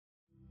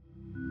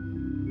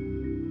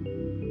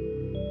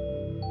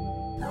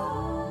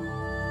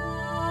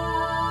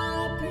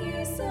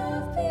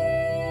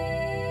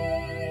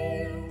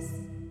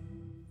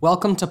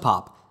Welcome to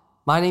Pop.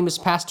 My name is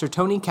Pastor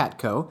Tony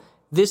Katko.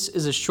 This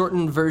is a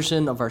shortened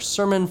version of our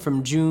sermon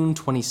from June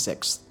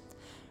 26th.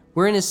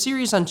 We're in a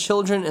series on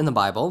children in the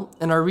Bible,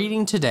 and our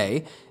reading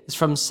today is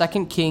from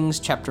 2 Kings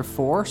chapter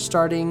 4,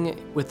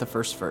 starting with the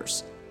first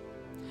verse.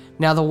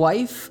 Now the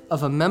wife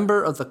of a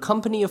member of the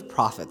company of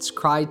prophets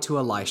cried to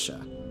Elisha,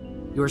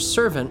 "Your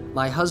servant,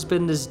 my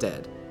husband, is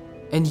dead,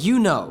 and you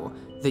know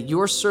that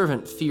your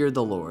servant feared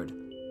the Lord,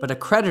 but a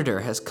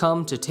creditor has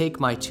come to take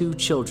my 2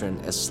 children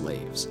as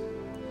slaves."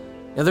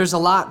 Now there's a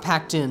lot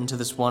packed into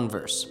this one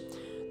verse.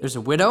 There's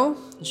a widow,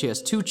 she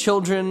has 2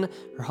 children,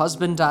 her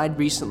husband died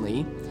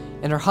recently,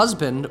 and her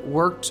husband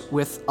worked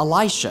with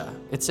Elisha.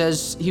 It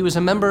says he was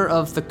a member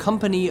of the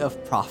company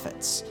of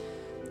prophets.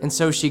 And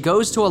so she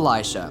goes to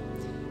Elisha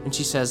and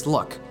she says,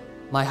 "Look,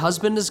 my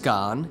husband is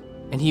gone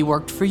and he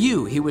worked for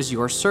you, he was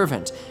your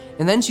servant."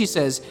 And then she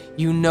says,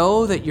 "You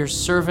know that your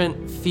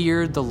servant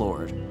feared the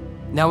Lord."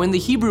 Now in the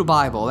Hebrew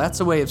Bible,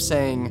 that's a way of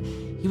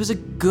saying he was a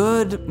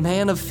good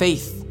man of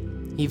faith.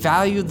 He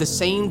valued the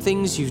same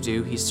things you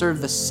do. He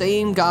served the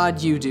same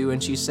God you do.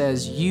 And she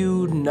says,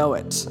 "You know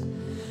it.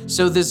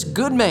 So this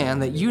good man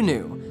that you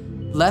knew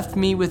left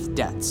me with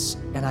debts,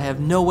 and I have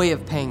no way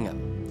of paying them.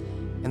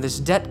 And this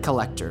debt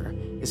collector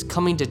is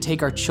coming to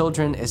take our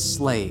children as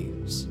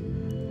slaves."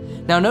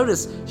 Now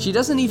notice, she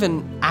doesn't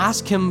even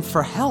ask him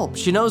for help.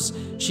 She knows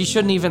she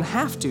shouldn't even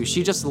have to.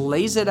 She just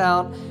lays it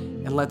out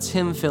and lets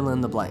him fill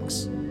in the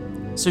blanks.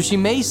 So she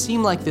may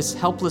seem like this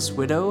helpless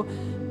widow,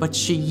 but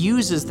she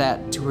uses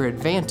that to her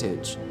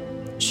advantage.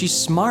 She's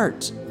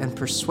smart and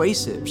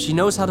persuasive. She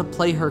knows how to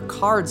play her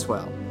cards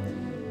well.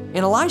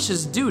 In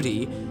Elisha's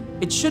duty,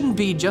 it shouldn't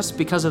be just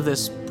because of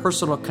this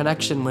personal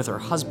connection with her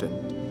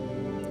husband.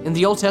 In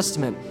the Old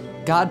Testament,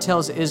 God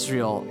tells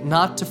Israel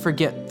not to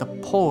forget the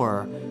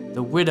poor,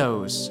 the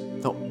widows,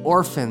 the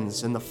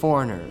orphans, and the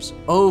foreigners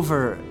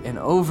over and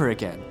over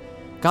again.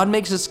 God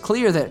makes it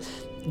clear that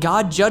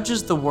God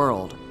judges the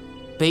world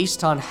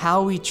based on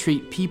how we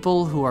treat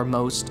people who are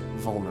most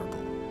vulnerable.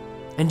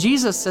 And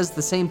Jesus says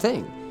the same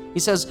thing. He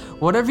says,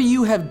 "Whatever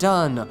you have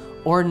done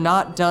or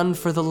not done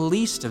for the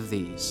least of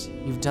these,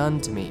 you've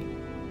done to me."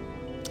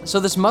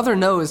 So this mother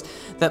knows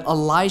that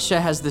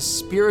Elisha has this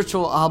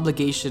spiritual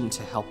obligation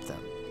to help them.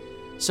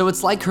 So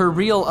it's like her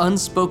real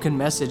unspoken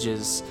message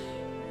is,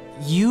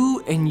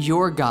 you and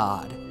your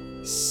God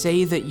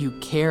say that you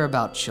care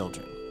about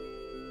children.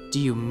 Do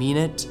you mean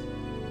it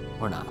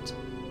or not?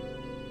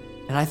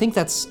 And I think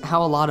that's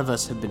how a lot of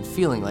us have been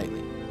feeling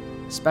lately,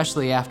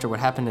 especially after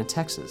what happened in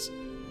Texas.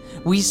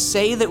 We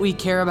say that we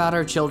care about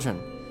our children.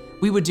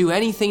 We would do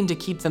anything to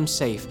keep them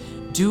safe.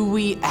 Do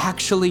we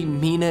actually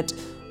mean it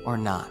or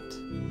not?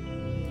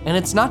 And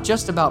it's not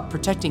just about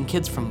protecting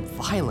kids from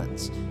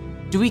violence.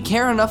 Do we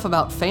care enough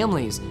about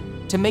families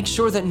to make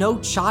sure that no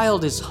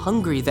child is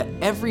hungry, that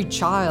every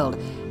child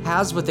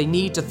has what they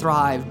need to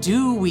thrive?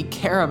 Do we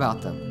care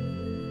about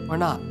them or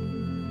not?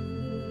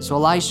 So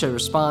Elisha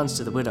responds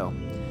to the widow,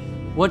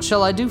 "What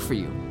shall I do for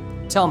you?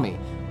 Tell me,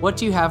 what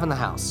do you have in the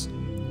house?"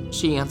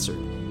 She answered,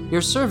 "Your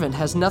servant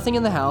has nothing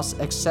in the house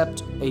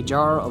except a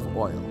jar of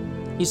oil."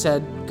 He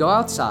said, "Go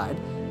outside,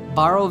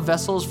 borrow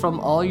vessels from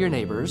all your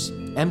neighbors,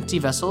 empty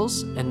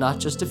vessels and not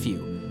just a few.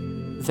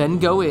 Then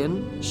go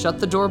in, shut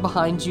the door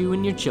behind you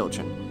and your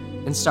children,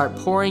 and start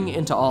pouring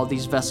into all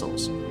these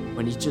vessels.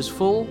 When each is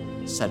full,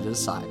 set it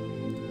aside."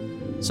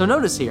 So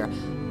notice here,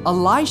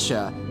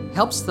 Elisha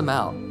helps them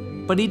out,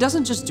 but he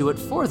doesn't just do it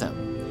for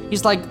them.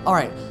 He's like, all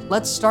right,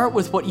 let's start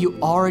with what you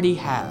already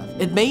have.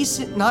 It may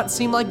not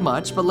seem like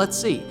much, but let's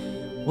see.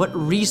 What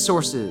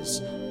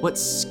resources, what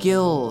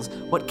skills,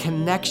 what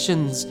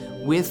connections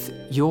with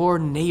your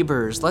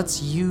neighbors?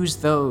 Let's use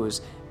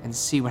those and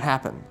see what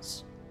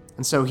happens.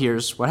 And so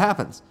here's what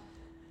happens.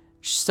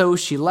 So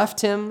she left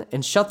him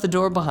and shut the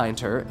door behind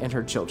her and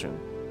her children.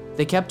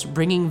 They kept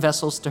bringing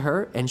vessels to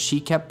her, and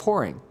she kept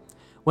pouring.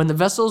 When the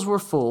vessels were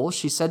full,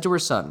 she said to her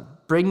son,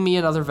 "Bring me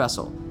another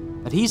vessel."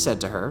 But he said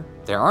to her,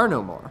 "There are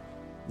no more."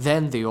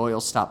 Then the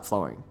oil stopped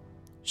flowing.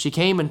 She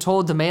came and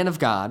told the man of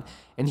God,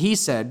 and he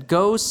said,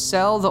 "Go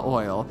sell the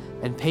oil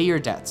and pay your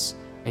debts,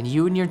 and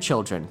you and your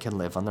children can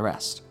live on the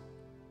rest."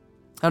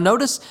 Now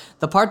notice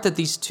the part that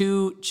these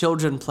 2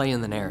 children play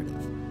in the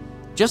narrative.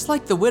 Just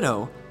like the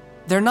widow,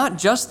 they're not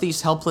just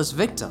these helpless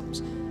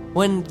victims.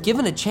 When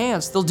given a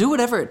chance, they'll do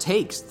whatever it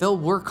takes. They'll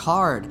work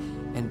hard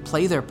and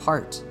play their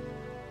part.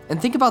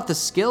 And think about the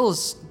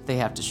skills they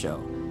have to show.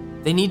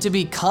 They need to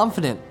be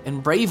confident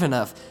and brave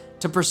enough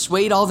to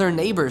persuade all their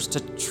neighbors to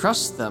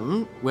trust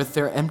them with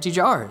their empty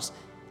jars.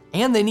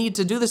 And they need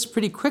to do this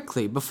pretty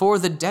quickly before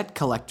the debt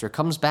collector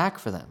comes back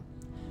for them.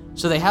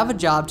 So they have a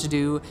job to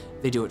do,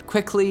 they do it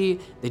quickly,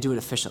 they do it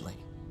efficiently.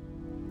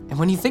 And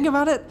when you think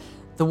about it,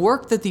 the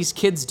work that these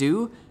kids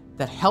do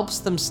that helps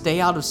them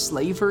stay out of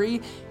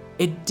slavery,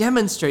 it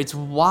demonstrates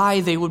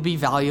why they would be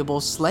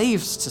valuable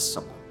slaves to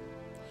someone.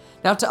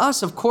 Now to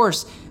us, of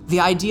course,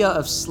 the idea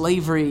of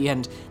slavery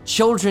and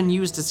children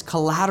used as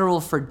collateral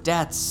for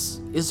debts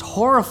is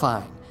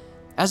horrifying,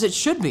 as it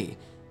should be,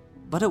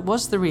 but it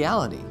was the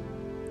reality.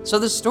 So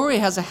the story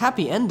has a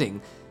happy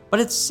ending, But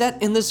it's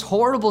set in this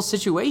horrible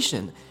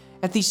situation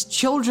that these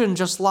children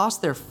just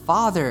lost their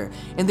father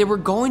and they were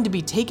going to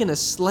be taken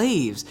as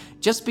slaves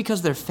just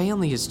because their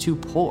family is too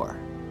poor.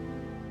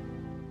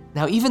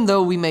 Now, even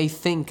though we may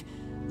think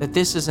that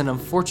this is an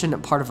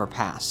unfortunate part of our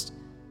past,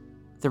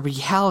 the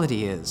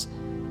reality is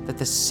that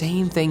the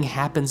same thing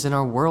happens in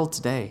our world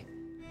today.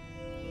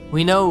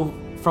 We know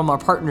from our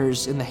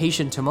partners in the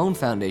Haitian Timon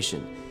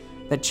Foundation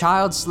that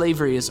child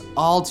slavery is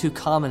all too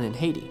common in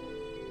Haiti.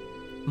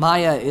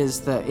 Maya is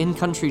the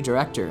in-country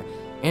director,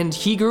 and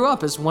he grew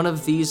up as one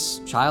of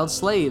these child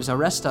slaves, a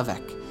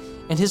restavek,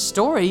 and his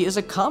story is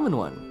a common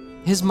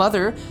one. His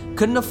mother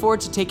couldn't afford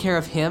to take care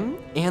of him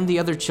and the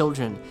other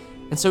children,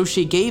 and so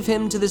she gave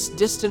him to this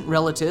distant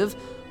relative,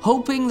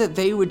 hoping that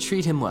they would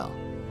treat him well.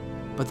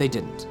 But they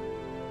didn't.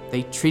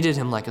 They treated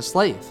him like a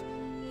slave.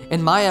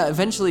 And Maya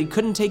eventually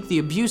couldn't take the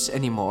abuse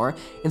anymore,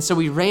 and so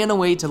he ran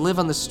away to live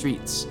on the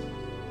streets.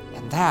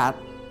 And that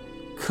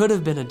could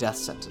have been a death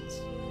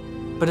sentence.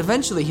 But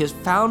eventually he has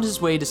found his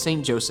way to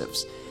St.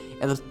 Joseph's,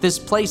 and this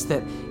place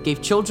that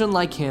gave children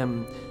like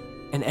him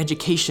an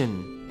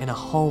education and a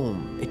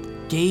home.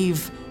 It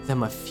gave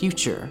them a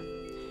future.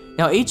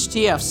 Now,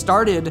 HTF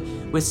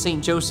started with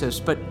St. Joseph's,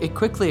 but it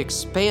quickly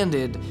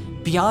expanded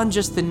beyond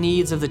just the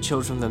needs of the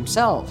children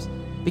themselves,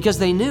 because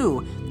they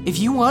knew if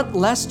you want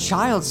less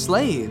child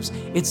slaves,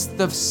 it's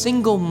the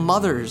single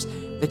mothers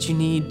that you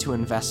need to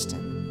invest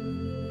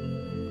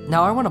in.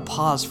 Now, I want to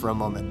pause for a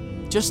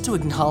moment just to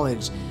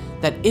acknowledge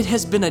that it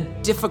has been a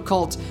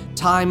difficult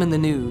time in the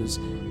news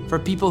for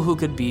people who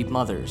could be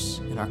mothers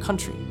in our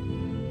country.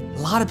 A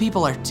lot of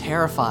people are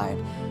terrified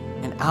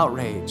and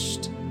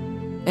outraged.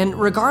 And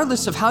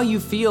regardless of how you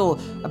feel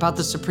about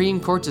the Supreme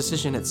Court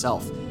decision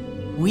itself,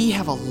 we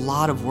have a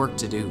lot of work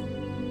to do.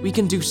 We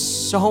can do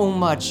so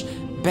much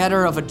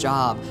better of a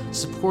job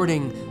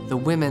supporting the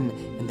women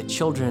and the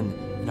children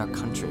in our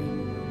country.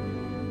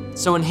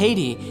 So in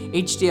Haiti,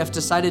 HDF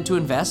decided to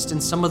invest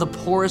in some of the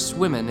poorest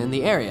women in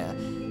the area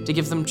to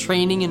give them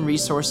training and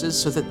resources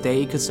so that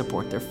they could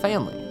support their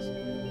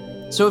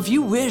families. So if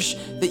you wish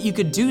that you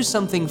could do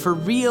something for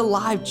real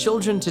live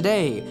children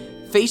today,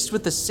 faced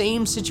with the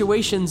same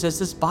situations as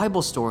this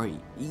Bible story,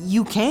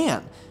 you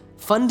can.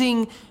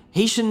 Funding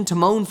Haitian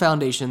Timon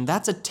Foundation,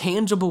 that's a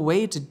tangible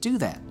way to do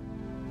that.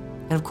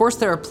 And of course,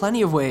 there are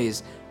plenty of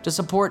ways to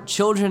support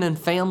children and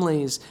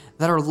families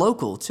that are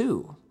local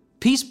too.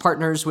 Peace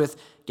partners with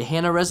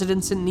Gehanna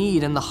Residents in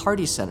Need and the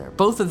Hardy Center.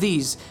 Both of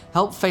these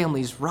help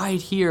families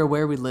right here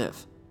where we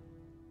live.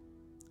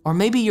 Or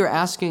maybe you're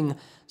asking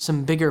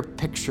some bigger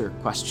picture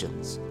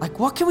questions, like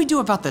what can we do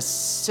about the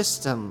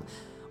system?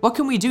 What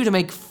can we do to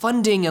make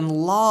funding and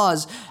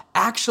laws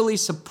actually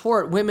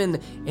support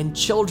women and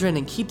children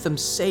and keep them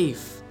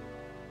safe?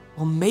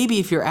 Well, maybe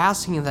if you're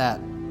asking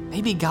that,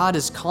 maybe God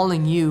is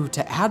calling you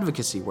to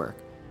advocacy work.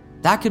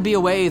 That could be a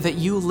way that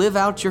you live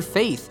out your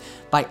faith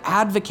by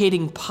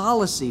advocating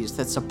policies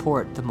that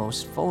support the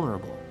most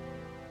vulnerable.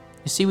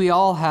 You see, we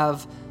all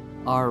have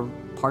our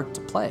part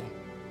to play.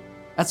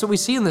 That's what we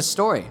see in this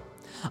story.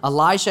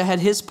 Elisha had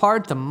his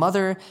part, the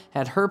mother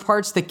had her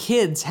parts, the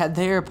kids had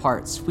their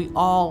parts. We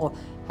all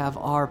have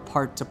our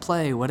part to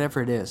play,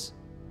 whatever it is.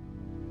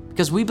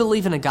 Because we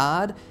believe in a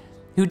God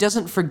who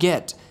doesn't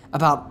forget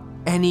about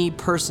any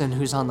person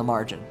who's on the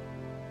margin.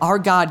 Our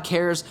God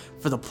cares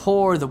for the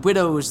poor, the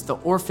widows, the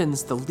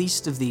orphans, the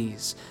least of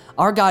these.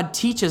 Our God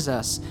teaches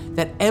us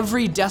that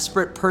every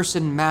desperate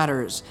person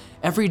matters.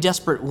 Every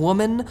desperate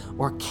woman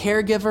or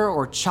caregiver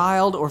or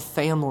child or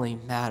family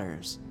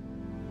matters.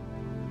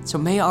 So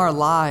may our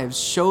lives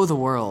show the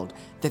world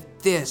that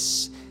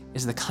this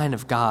is the kind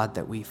of God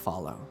that we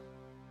follow.